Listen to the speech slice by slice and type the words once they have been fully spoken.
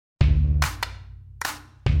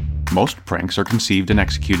Most pranks are conceived and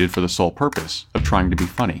executed for the sole purpose of trying to be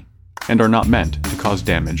funny, and are not meant to cause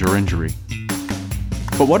damage or injury.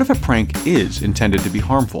 But what if a prank is intended to be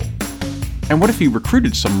harmful? And what if he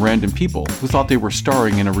recruited some random people who thought they were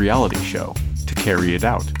starring in a reality show to carry it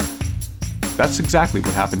out? That's exactly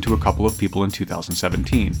what happened to a couple of people in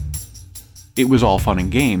 2017. It was all fun and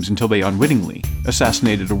games until they unwittingly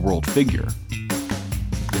assassinated a world figure.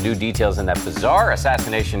 The new details in that bizarre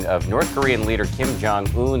assassination of North Korean leader Kim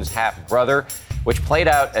Jong-un's half-brother, which played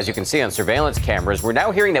out, as you can see on surveillance cameras. We're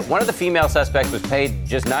now hearing that one of the female suspects was paid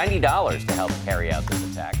just $90 to help carry out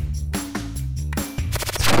this attack.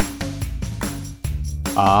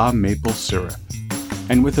 Maple syrup.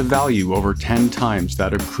 And with a value over 10 times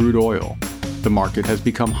that of crude oil, the market has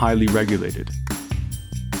become highly regulated.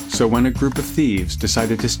 So when a group of thieves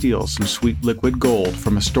decided to steal some sweet liquid gold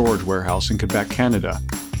from a storage warehouse in Quebec, Canada,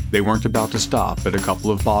 they weren't about to stop at a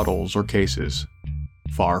couple of bottles or cases.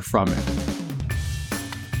 Far from it.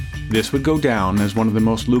 This would go down as one of the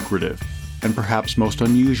most lucrative and perhaps most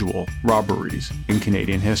unusual robberies in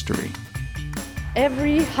Canadian history.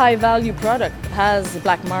 Every high-value product has a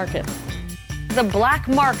black market. The black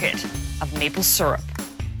market of maple syrup.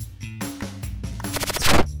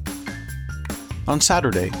 On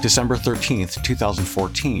Saturday, December 13th,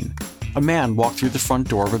 2014, a man walked through the front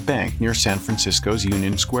door of a bank near San Francisco's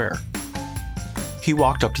Union Square. He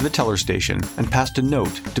walked up to the teller station and passed a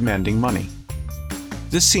note demanding money.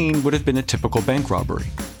 This scene would have been a typical bank robbery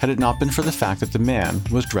had it not been for the fact that the man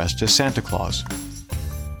was dressed as Santa Claus.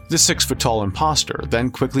 The 6-foot-tall imposter then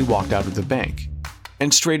quickly walked out of the bank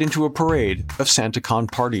and straight into a parade of SantaCon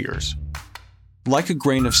partiers. Like a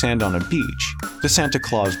grain of sand on a beach, the Santa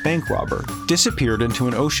Claus bank robber disappeared into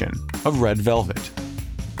an ocean of red velvet.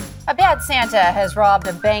 A bad Santa has robbed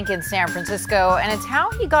a bank in San Francisco, and it's how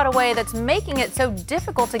he got away that's making it so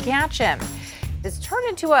difficult to catch him. It's turned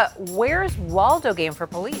into a Where's Waldo game for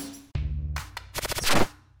police.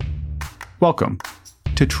 Welcome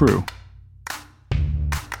to True.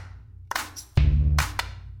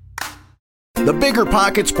 The Bigger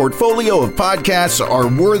Pockets portfolio of podcasts are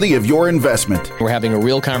worthy of your investment. We're having a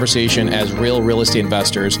real conversation as real estate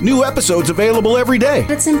investors. New episodes available every day.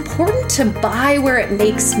 It's important to buy where it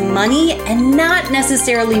makes money and not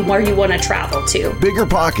necessarily where you want to travel to. Bigger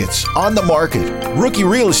Pockets, On the Market, Rookie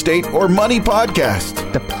Real Estate, or Money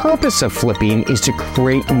Podcast. The purpose of flipping is to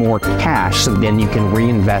create more cash so then you can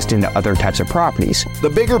reinvest into other types of properties. The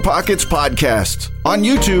Bigger Pockets Podcast, on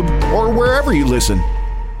YouTube or wherever you listen.